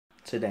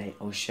Today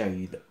I'll show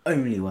you the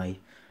only way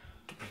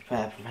to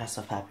prepare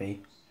Professor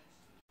Peppy.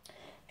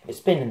 If it's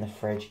been in the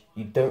fridge,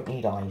 you don't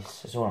need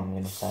ice, is all I'm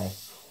going to say.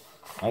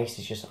 Ice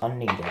is just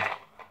unneeded.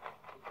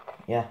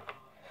 Yeah.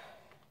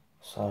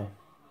 So,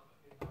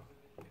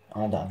 I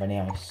don't have any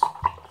ice.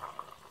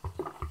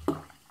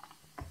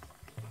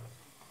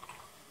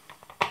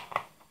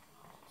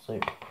 So,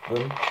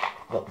 boom,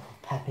 got the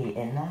Peppy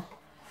in there.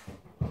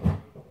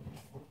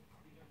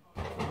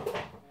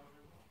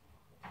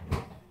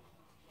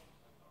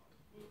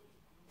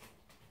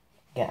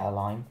 Get a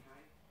lime.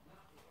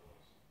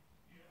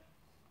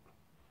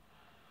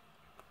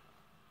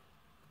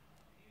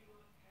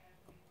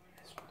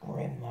 Just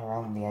rim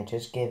around the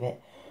edges, give it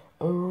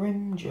a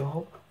rim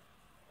job,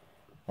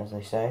 as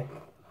they say.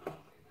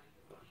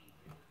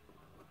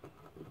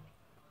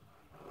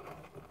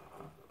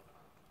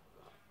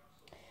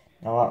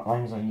 Now that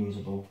lime's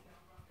unusable.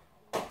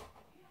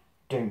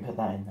 Don't put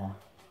that in there.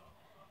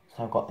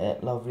 So I've got a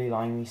lovely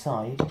limey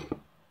side.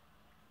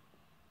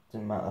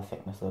 Doesn't matter the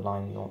thickness of the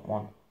lime, you want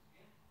one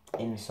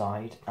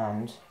inside,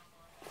 and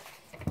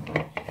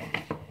let's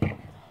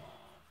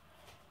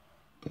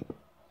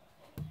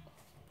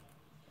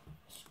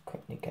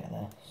quickly get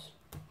this.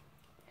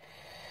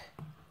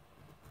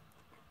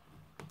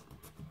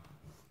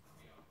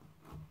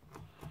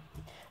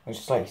 I'll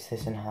just slice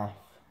this in half.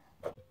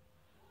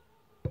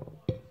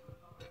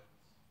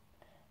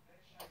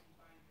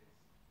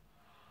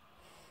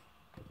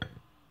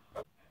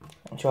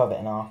 I'll chop it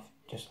in half,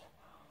 just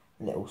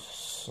a little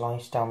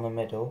slice down the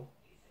middle.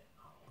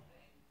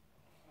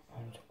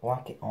 And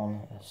whack it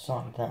on the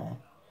side there.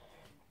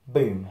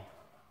 Boom.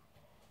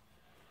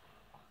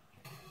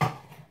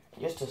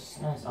 Just to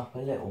snazz up a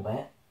little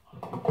bit.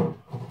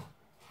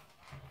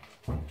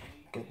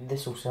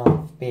 This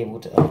will be able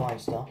to apply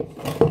stuff.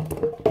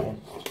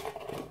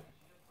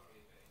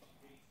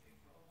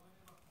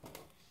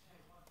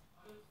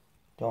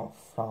 Don't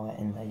flour it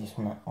in there, you just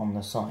want it on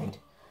the side.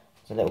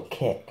 It's a little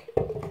kick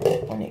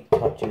when it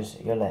touches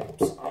your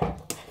lips.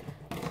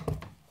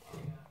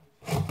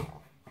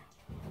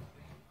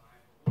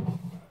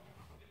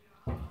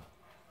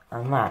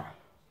 And that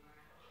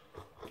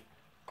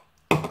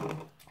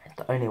is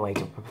the only way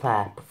to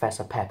prepare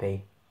Professor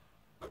Peppy.